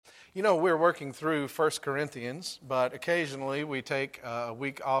You know, we're working through 1 Corinthians, but occasionally we take a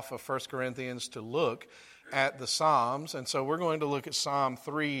week off of 1 Corinthians to look at the Psalms. And so we're going to look at Psalm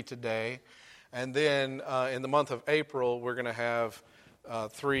 3 today. And then in the month of April, we're going to have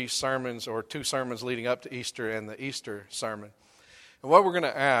 3 sermons or 2 sermons leading up to Easter and the Easter sermon. And what we're going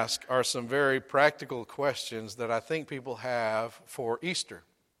to ask are some very practical questions that I think people have for Easter.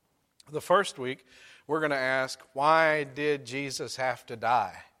 The first week, we're going to ask, why did Jesus have to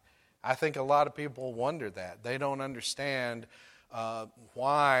die? I think a lot of people wonder that. They don't understand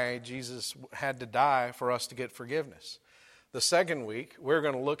why Jesus had to die for us to get forgiveness. The second week, we're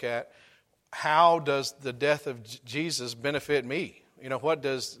going to look at how does the death of Jesus benefit me? You know, what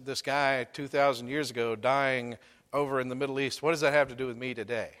does this guy 2,000 years ago dying over in the Middle East, what does that have to do with me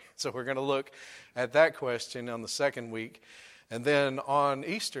today? So we're going to look at that question on the second week. And then on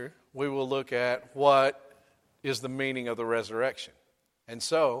Easter, we will look at what is the meaning of the resurrection. And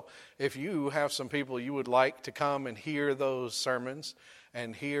so, if you have some people you would like to come and hear those sermons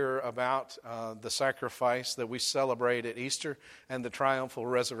and hear about the sacrifice that we celebrate at Easter and the triumphal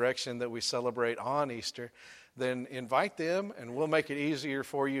resurrection that we celebrate on Easter, then invite them and we'll make it easier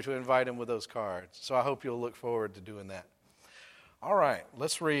for you to invite them with those cards. So I hope you'll look forward to doing that. All right,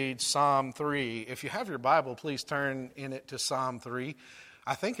 let's read Psalm 3. If you have your Bible, please turn in it to Psalm 3.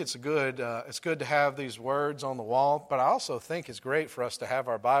 I think it's good to have these words on the wall, but I also think it's great for us to have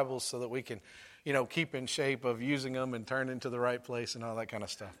our Bibles so that we can, keep in shape of using them and turn into the right place and all that kind of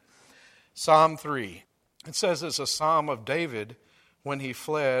stuff. Psalm 3. It says it's a psalm of David when he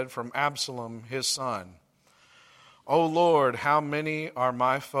fled from Absalom, his son. O Lord, how many are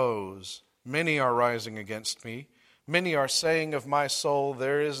my foes? Many are rising against me. Many are saying of my soul,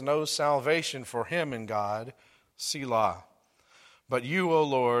 there is no salvation for him in God. Selah. But you, O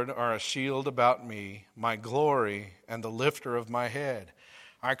Lord, are a shield about me, my glory, and the lifter of my head.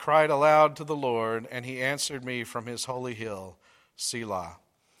 I cried aloud to the Lord, and he answered me from his holy hill. Selah.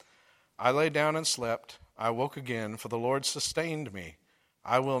 I lay down and slept. I woke again, for the Lord sustained me.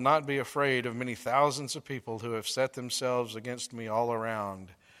 I will not be afraid of many thousands of people who have set themselves against me all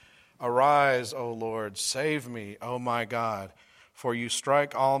around. Arise, O Lord, save me, O my God, for you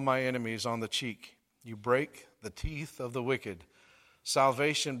strike all my enemies on the cheek. You break the teeth of the wicked.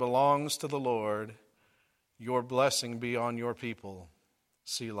 Salvation belongs to the Lord. Your blessing be on your people.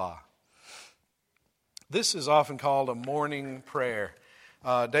 Selah. This is often called a morning prayer.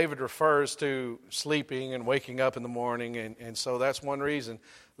 David refers to sleeping and waking up in the morning, and so that's one reason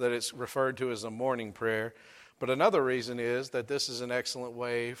that it's referred to as a morning prayer. But another reason is that this is an excellent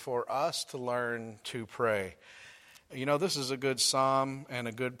way for us to learn to pray. You know, this is a good psalm and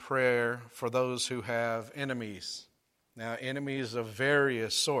a good prayer for those who have enemies. Now, enemies of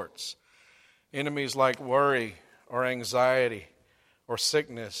various sorts. Enemies like worry or anxiety or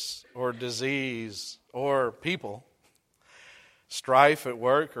sickness or disease or people. Strife at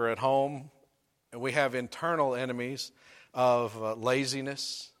work or at home. And we have internal enemies of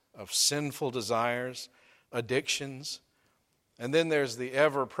laziness, of sinful desires, addictions. And then there's the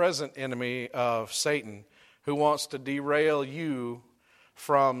ever-present enemy of Satan who wants to derail you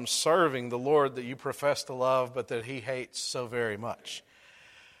from serving the Lord that you profess to love, but that he hates so very much.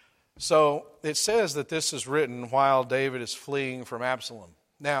 So it says that this is written while David is fleeing from Absalom.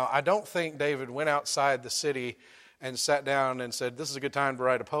 Now, I don't think David went outside the city and sat down and said, this is a good time to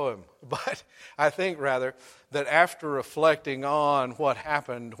write a poem. But I think rather that after reflecting on what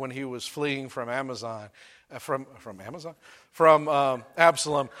happened when he was fleeing from Absalom,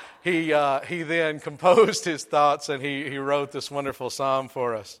 he then composed his thoughts and he wrote this wonderful psalm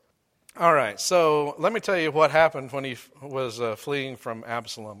for us. All right, so let me tell you what happened when he was fleeing from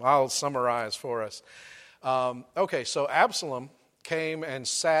Absalom. I'll summarize for us. So Absalom came and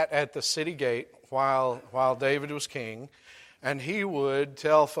sat at the city gate while David was king, and he would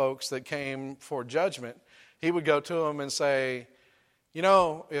tell folks that came for judgment, he would go to them and say, you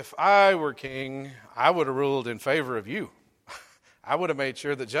know, if I were king, I would have ruled in favor of you. I would have made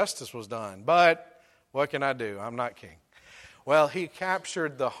sure that justice was done. But what can I do? I'm not king. Well, he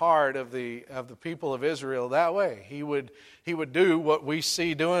captured the heart of the people of Israel that way. He would do what we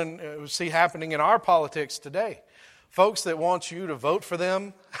see happening in our politics today. Folks that want you to vote for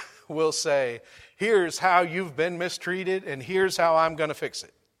them will say, here's how you've been mistreated and here's how I'm going to fix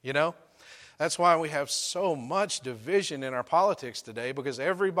it. You know? That's why we have so much division in our politics today, because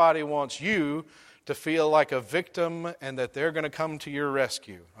everybody wants you to feel like a victim and that they're going to come to your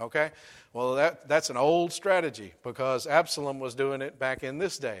rescue, okay? Well, that's an old strategy, because Absalom was doing it back in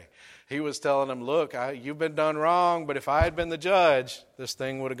this day. He was telling them, look, you've been done wrong, but if I had been the judge, this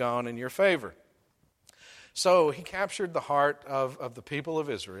thing would have gone in your favor. So he captured the heart of the people of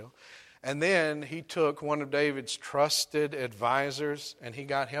Israel. And then he took one of David's trusted advisors and he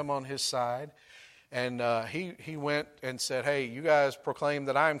got him on his side. And he went and said, hey, you guys proclaim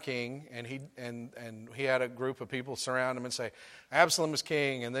that I'm king. And he had a group of people surround him and say, Absalom is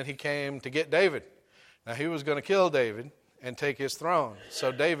king. And then he came to get David. Now he was going to kill David and take his throne.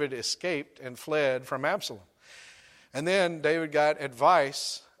 So David escaped and fled from Absalom. And then David got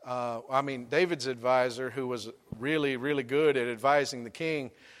advice. David's advisor, who was really, really good at advising the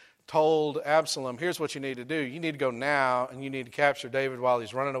king, told Absalom, here's what you need to do. You need to go now, and you need to capture David while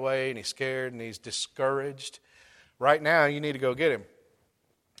he's running away, and he's scared, and he's discouraged. Right now, you need to go get him.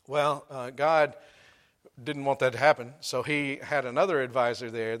 Well, God didn't want that to happen, so he had another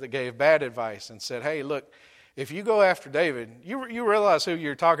advisor there that gave bad advice and said, hey, look, if you go after David, you realize who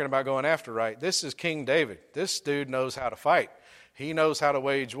you're talking about going after, right? This is King David. This dude knows how to fight. He knows how to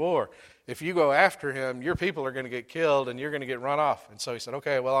wage war. If you go after him, your people are going to get killed and you're going to get run off. And so he said,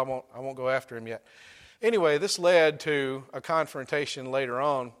 okay, well, I won't go after him yet. Anyway, this led to a confrontation later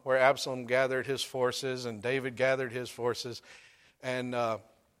on where Absalom gathered his forces and David gathered his forces. And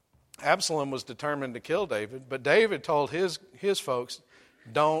Absalom was determined to kill David, but David told his folks,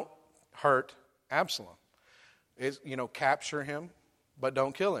 don't hurt Absalom. Capture him, but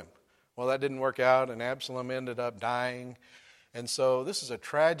don't kill him. Well, that didn't work out, and Absalom ended up dying. And so this is a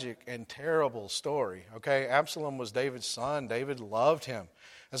tragic and terrible story, okay? Absalom was David's son. David loved him.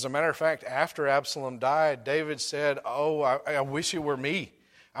 As a matter of fact, after Absalom died, David said, I wish it were me.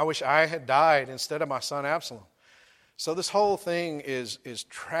 I wish I had died instead of my son Absalom. So this whole thing is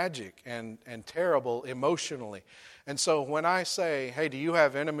tragic and terrible emotionally. And so when I say, hey, do you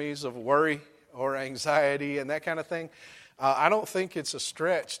have enemies of worry or anxiety and that kind of thing, I don't think it's a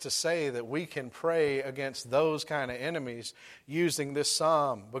stretch to say that we can pray against those kind of enemies using this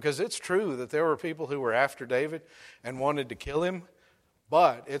psalm, because it's true that there were people who were after David and wanted to kill him,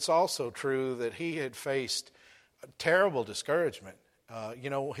 but it's also true that he had faced terrible discouragement.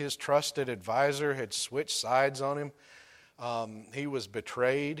 His trusted advisor had switched sides on him. He was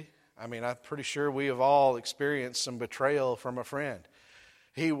betrayed. I'm pretty sure we have all experienced some betrayal from a friend.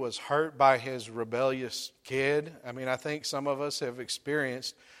 He was hurt by his rebellious kid. I think some of us have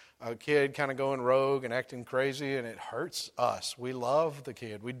experienced a kid kind of going rogue and acting crazy, and it hurts us. We love the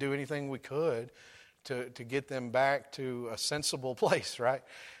kid. We'd do anything we could to get them back to a sensible place, right?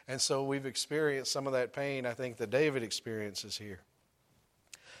 And so we've experienced some of that pain, I think, that David experiences here.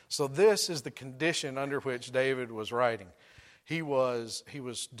 So this is the condition under which David was writing. He was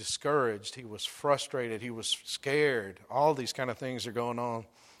discouraged, he was frustrated, he was scared. All these kind of things are going on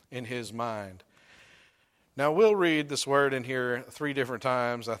in his mind. Now we'll read this word in here 3 different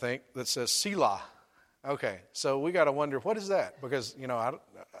times, I think, that says Selah. Okay, so we got to wonder, what is that? Because,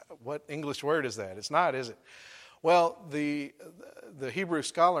 what English word is that? It's not, is it? Well, the Hebrew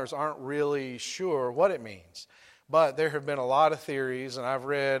scholars aren't really sure what it means. But there have been a lot of theories, and I've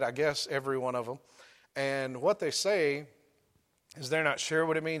read, I guess, every one of them. And what they say is they're not sure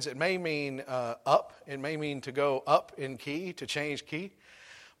what it means. It may mean up. It may mean to go up in key, to change key.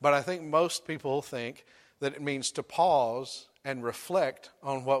 But I think most people think that it means to pause and reflect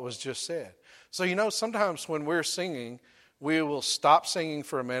on what was just said. So, sometimes when we're singing, we will stop singing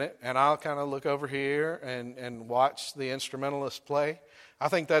for a minute, and I'll kind of look over here and watch the instrumentalist play. I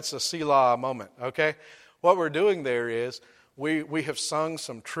think that's a Selah moment, okay? What we're doing there is we have sung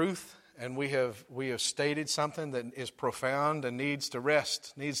some truth, and we have stated something that is profound and needs to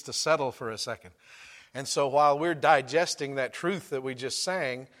rest, needs to settle for a second. And so while we're digesting that truth that we just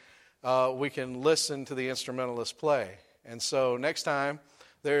sang, we can listen to the instrumentalist play. And so next time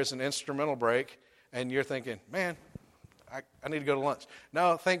there's an instrumental break and you're thinking, man, I need to go to lunch.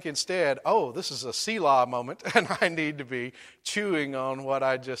 No, think instead, this is a Selah moment and I need to be chewing on what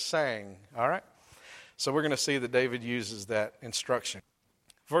I just sang. All right? So we're going to see that David uses that instruction.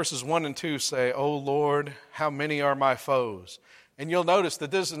 Verses 1 and 2 say, O Lord, how many are my foes? And you'll notice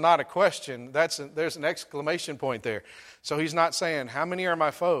that this is not a question. There's an exclamation point there. So he's not saying, how many are my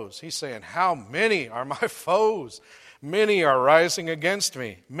foes? He's saying, how many are my foes? Many are rising against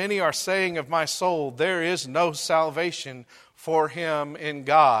me. Many are saying of my soul, there is no salvation for him in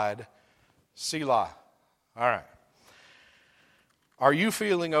God. Selah. All right. Are you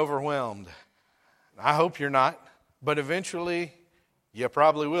feeling overwhelmed? I hope you're not, but eventually you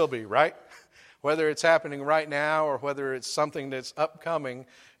probably will be, right? Whether it's happening right now or whether it's something that's upcoming,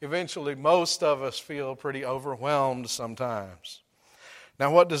 eventually most of us feel pretty overwhelmed sometimes.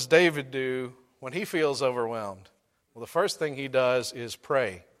 Now, what does David do when he feels overwhelmed? Well, the first thing he does is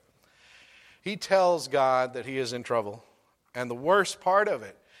pray. He tells God that he is in trouble. And the worst part of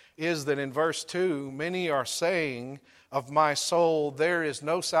it is that in verse 2, many are saying of my soul, there is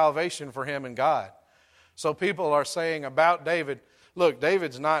no salvation for him in God. So people are saying about David, look,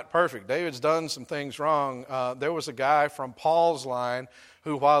 David's not perfect. David's done some things wrong. There was a guy from Paul's line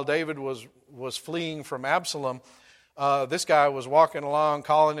who, while David was fleeing from Absalom, this guy was walking along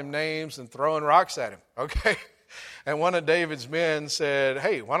calling him names and throwing rocks at him, okay? And one of David's men said,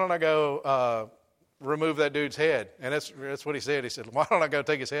 hey, why don't I go remove that dude's head? And that's what he said. He said, why don't I go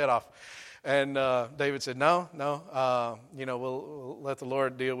take his head off? And David said, no, we'll let the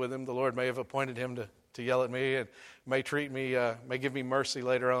Lord deal with him. The Lord may have appointed him to yell at me and may treat me, may give me mercy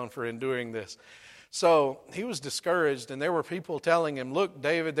later on for enduring this. So he was discouraged, and there were people telling him, look,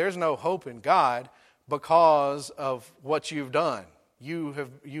 David, there's no hope in God because of what you've done. You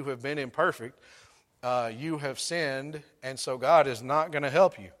have been imperfect. You have sinned, and so God is not going to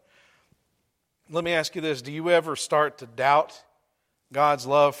help you. Let me ask you this. Do you ever start to doubt God's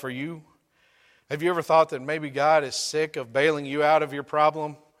love for you? Have you ever thought that maybe God is sick of bailing you out of your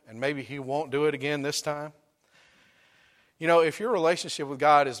problem and maybe He won't do it again this time? You know, if your relationship with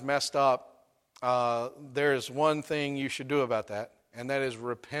God is messed up, there is one thing you should do about that, and that is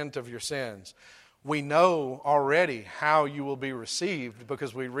repent of your sins. We know already how you will be received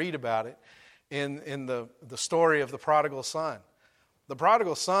because we read about it in the story of the prodigal son. The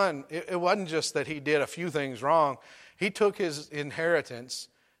prodigal son, it wasn't just that he did a few things wrong. He took his inheritance.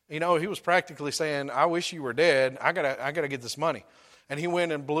 You know, he was practically saying, I wish you were dead. I gotta get this money. And he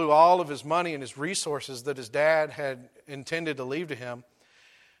went and blew all of his money and his resources that his dad had intended to leave to him.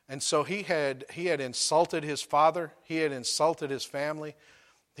 And so he had insulted his father. He had insulted his family.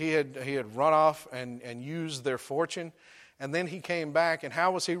 He had run off and used their fortune. And then he came back, and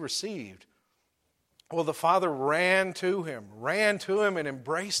how was he received? Well, the father ran to him and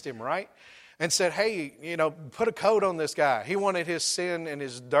embraced him, right? And said, hey, put a coat on this guy. He wanted his sin and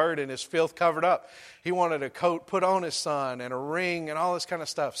his dirt and his filth covered up. He wanted a coat put on his son and a ring and all this kind of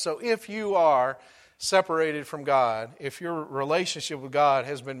stuff. So if you are separated from God, if your relationship with God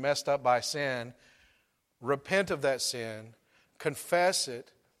has been messed up by sin, repent of that sin, confess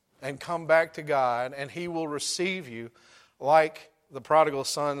it, and come back to God, and He will receive you like the prodigal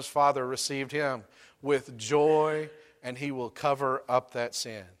son's father received him, with joy, and He will cover up that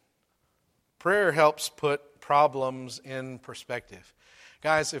sin. Prayer helps put problems in perspective.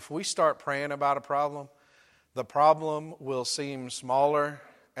 Guys, if we start praying about a problem, the problem will seem smaller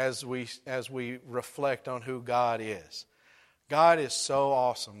as we reflect on who God is. God is so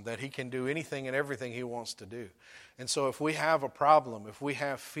awesome that He can do anything and everything He wants to do. And so if we have a problem, if we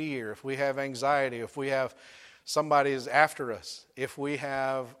have fear, if we have anxiety, if we have somebody is after us, if we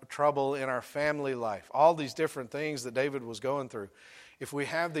have trouble in our family life, all these different things that David was going through, if we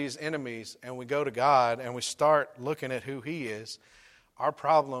have these enemies and we go to God and we start looking at who He is, our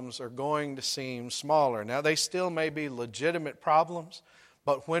problems are going to seem smaller. Now, they still may be legitimate problems,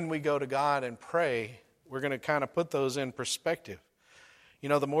 but when we go to God and pray, we're going to kind of put those in perspective. You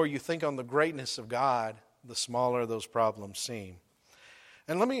know, the more you think on the greatness of God, the smaller those problems seem.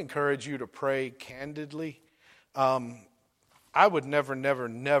 And let me encourage you to pray candidly. I would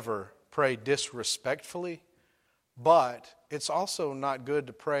never pray disrespectfully, but it's also not good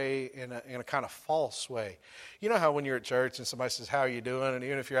to pray in a kind of false way. You know how when you're at church and somebody says, how are you doing? And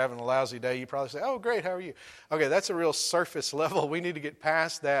even if you're having a lousy day, you probably say, oh, great, how are you? Okay, that's a real surface level. We need to get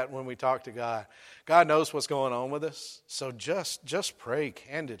past that when we talk to God. God knows what's going on with us, so just pray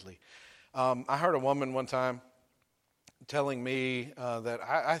candidly. I heard a woman one time telling me that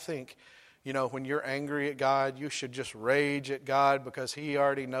I think, when you're angry at God, you should just rage at God because He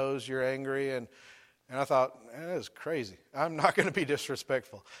already knows you're angry. And I thought, that is crazy. I'm not going to be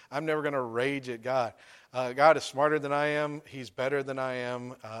disrespectful. I'm never going to rage at God. God is smarter than I am. He's better than I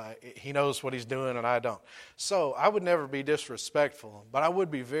am. He knows what He's doing and I don't. So I would never be disrespectful, but I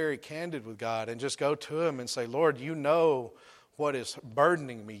would be very candid with God and just go to Him and say, Lord, you know what is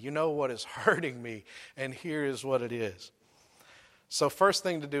burdening me. You know what is hurting me, and here is what it is. So first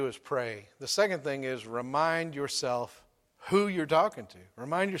thing to do is pray. The second thing is remind yourself who you're talking to.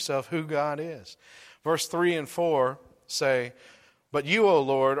 Remind yourself who God is. Verse 3 and 4 say, but you, O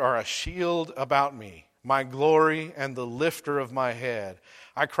Lord, are a shield about me, my glory and the lifter of my head.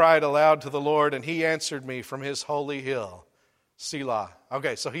 I cried aloud to the Lord, and He answered me from His holy hill. Selah.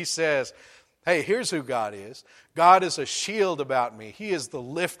 Okay, so he says, hey, here's who God is. God is a shield about me. He is the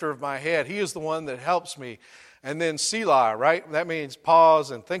lifter of my head. He is the one that helps me. And then Selah, right? That means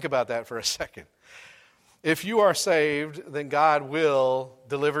pause and think about that for a second. If you are saved, then God will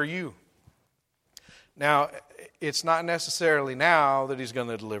deliver you. Now, it's not necessarily now that He's going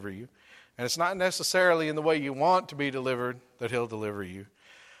to deliver you. And it's not necessarily in the way you want to be delivered that He'll deliver you.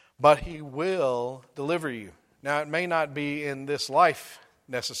 but He will deliver you. Now, it may not be in this life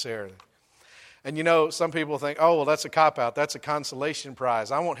necessarily. And you know, some people think, oh, well, that's a cop-out. That's a consolation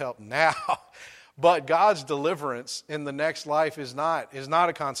prize. I won't help now. But God's deliverance in the next life is not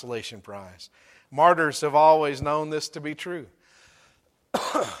a consolation prize. Martyrs have always known this to be true.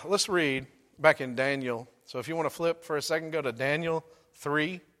 Let's read back in Daniel. So if you want to flip for a second, go to Daniel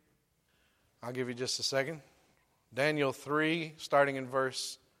 3. I'll give you just a second. Daniel 3, starting in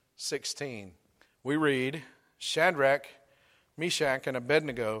verse 16. We read, Shadrach, Meshach, and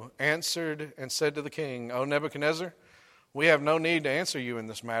Abednego answered and said to the king, O Nebuchadnezzar, we have no need to answer you in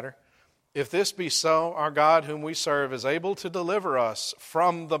this matter. If this be so, our God whom we serve is able to deliver us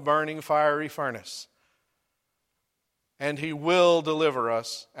from the burning fiery furnace, and He will deliver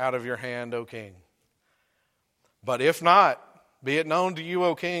us out of your hand, O king. But if not, be it known to you,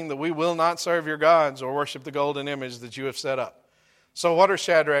 O king, that we will not serve your gods or worship the golden image that you have set up. So what are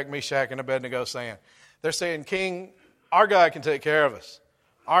Shadrach, Meshach, and Abednego saying? They're saying, King, our God can take care of us.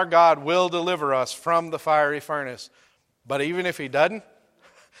 Our God will deliver us from the fiery furnace. But even if He doesn't,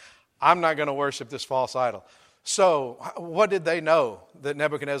 I'm not going to worship this false idol. So what did they know that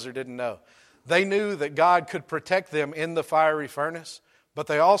Nebuchadnezzar didn't know? They knew that God could protect them in the fiery furnace, but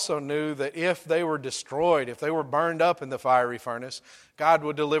they also knew that if they were destroyed, if they were burned up in the fiery furnace, God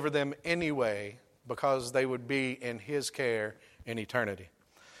would deliver them anyway because they would be in His care in eternity.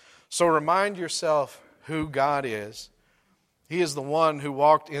 So remind yourself who God is. He is the one who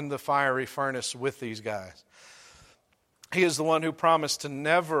walked in the fiery furnace with these guys. He is the one who promised to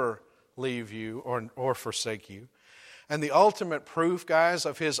never leave you or forsake you. And the ultimate proof, guys,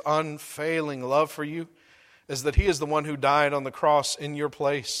 of His unfailing love for you is that He is the one who died on the cross in your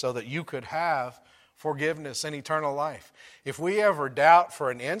place so that you could have forgiveness and eternal life. If we ever doubt for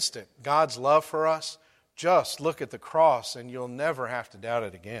an instant God's love for us, just look at the cross and you'll never have to doubt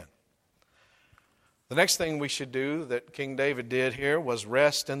it again. The next thing we should do that King David did here was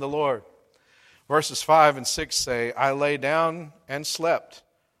rest in the Lord. Verses 5 and 6 say, I lay down and slept.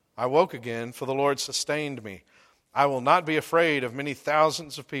 I woke again, for the Lord sustained me. I will not be afraid of many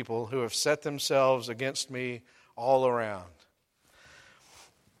thousands of people who have set themselves against me all around.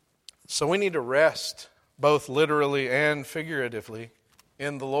 So we need to rest, both literally and figuratively,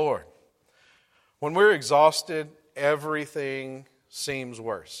 in the Lord. When we're exhausted, everything seems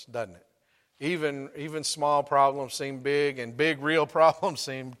worse, doesn't it? Even small problems seem big, and big real problems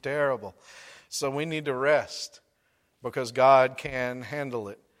seem terrible. So we need to rest because God can handle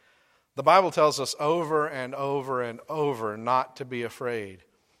it. The Bible tells us over and over and over not to be afraid.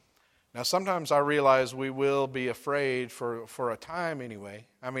 Now, sometimes I realize we will be afraid for a time anyway.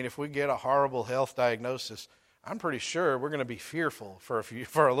 I mean, if we get a horrible health diagnosis, I'm pretty sure we're going to be fearful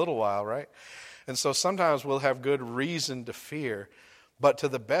for a little while, right? And so sometimes we'll have good reason to fear. But to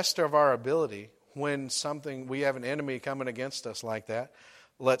the best of our ability, when we have an enemy coming against us like that,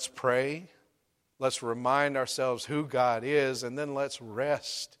 let's pray. Let's remind ourselves who God is, and then let's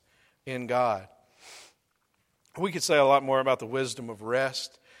rest in God. We could say a lot more about the wisdom of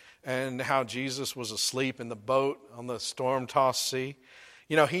rest and how Jesus was asleep in the boat on the storm-tossed sea.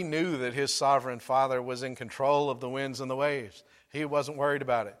 You know, He knew that His sovereign Father was in control of the winds and the waves. He wasn't worried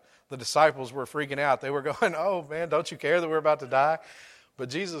about it. The disciples were freaking out. They were going, oh man, don't you care that we're about to die? But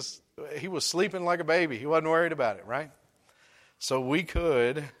Jesus, He was sleeping like a baby. He wasn't worried about it, right? So we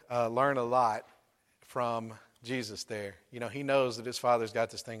could learn a lot from Jesus there. You know, He knows that His Father's got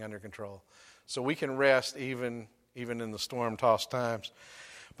this thing under control. So we can rest even in the storm-tossed times.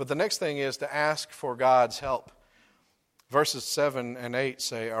 But the next thing is to ask for God's help. Verses 7 and 8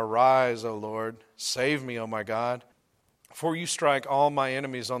 say, Arise, O Lord, save me, O my God, for you strike all my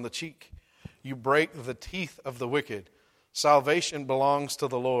enemies on the cheek. You break the teeth of the wicked. Salvation belongs to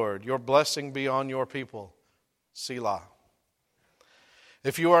the Lord. Your blessing be on your people. Selah.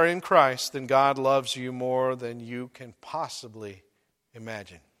 If you are in Christ, then God loves you more than you can possibly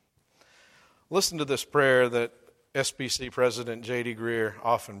imagine. Listen to this prayer that SBC President J.D. Greear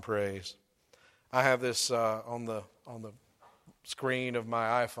often prays. I have this on the screen of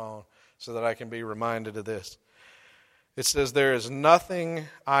my iPhone so that I can be reminded of this. It says, there is nothing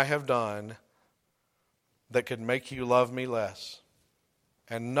I have done that could make you love me less,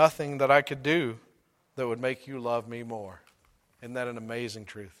 and nothing that I could do that would make you love me more. Isn't that an amazing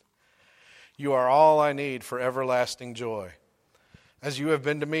truth? You are all I need for everlasting joy. As you have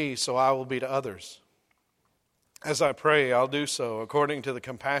been to me, so I will be to others. As I pray, I'll do so according to the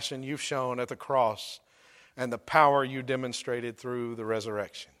compassion you've shown at the cross and the power you demonstrated through the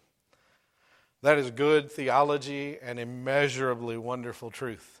resurrection. That is good theology and immeasurably wonderful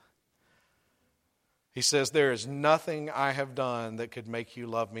truth. He says, there is nothing I have done that could make you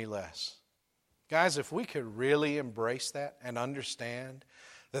love me less. Guys, if we could really embrace that and understand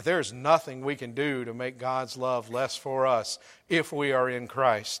that there's nothing we can do to make God's love less for us if we are in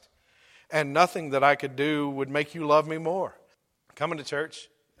Christ, and nothing that I could do would make you love me more. Coming to church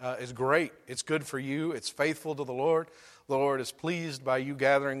is great. It's good for you. It's faithful to the Lord. The Lord is pleased by you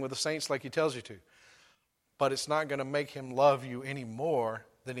gathering with the saints like He tells you to. But it's not going to make Him love you any more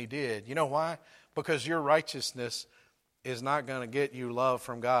than He did. You know why? Because your righteousness is not going to get you love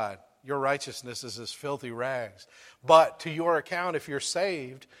from God. Your righteousness is as filthy rags. But to your account, if you're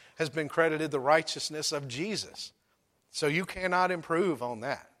saved, has been credited the righteousness of Jesus. So you cannot improve on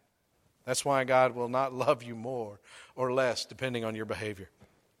that. That's why God will not love you more or less depending on your behavior.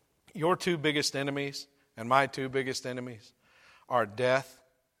 Your two biggest enemies and my two biggest enemies are death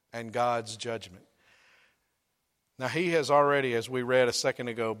and God's judgment. Now He has already, as we read a second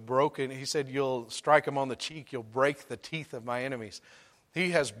ago, broken. He said, you'll strike them on the cheek, you'll break the teeth of my enemies.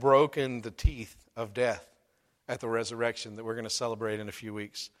 He has broken the teeth of death at the resurrection that we're going to celebrate in a few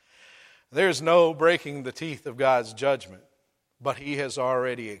weeks. There's no breaking the teeth of God's judgment, but He has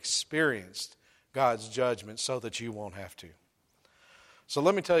already experienced God's judgment so that you won't have to. So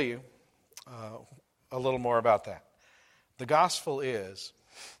let me tell you a little more about that. The gospel is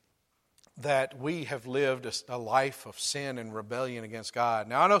that we have lived a life of sin and rebellion against God.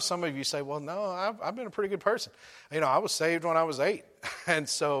 Now, I know some of you say, well, no, I've been a pretty good person. I was saved when I was 8. And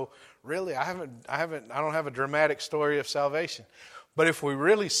so really, I don't have a dramatic story of salvation. But if we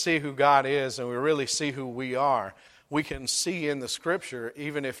really see who God is and we really see who we are, we can see in the Scripture,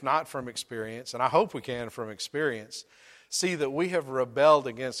 even if not from experience, and I hope we can from experience, see that we have rebelled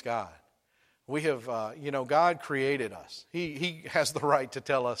against God. We have, God created us. He has the right to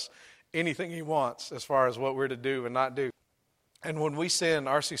tell us anything He wants as far as what we're to do and not do. And when we sin,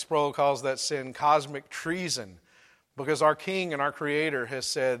 R.C. Sproul calls that sin cosmic treason, because our King and our Creator has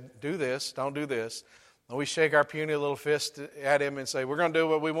said, do this, don't do this. And we shake our puny little fist at Him and say, we're going to do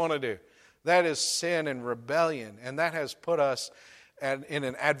what we want to do. That is sin and rebellion, and that has put us in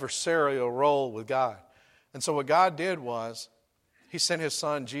an adversarial role with God. And so what God did was, He sent His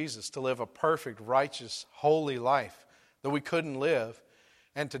Son Jesus to live a perfect, righteous, holy life that we couldn't live,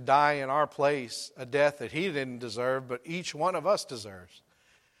 and to die in our place a death that He didn't deserve, but each one of us deserves.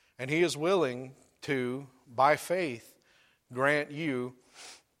 And He is willing to, by faith, grant you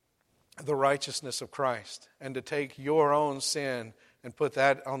the righteousness of Christ, and to take your own sin and put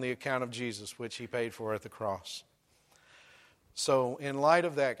that on the account of Jesus, which He paid for at the cross. So in light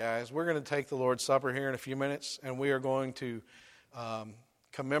of that, guys, we're going to take the Lord's Supper here in a few minutes, and we are going to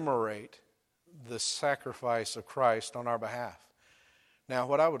commemorate the sacrifice of Christ on our behalf. Now,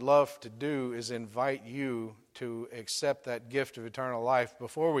 what I would love to do is invite you to accept that gift of eternal life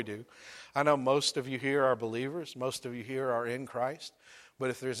before we do. I know most of you here are believers. Most of you here are in Christ. But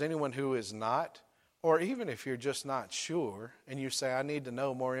if there's anyone who is not, or even if you're just not sure, and you say, I need to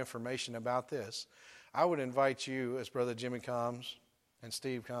know more information about this, I would invite you, as Brother Jimmy comes and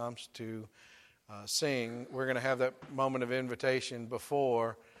Steve comes, to sing. We're going to have that moment of invitation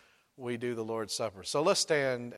before we do the Lord's Supper. So let's stand.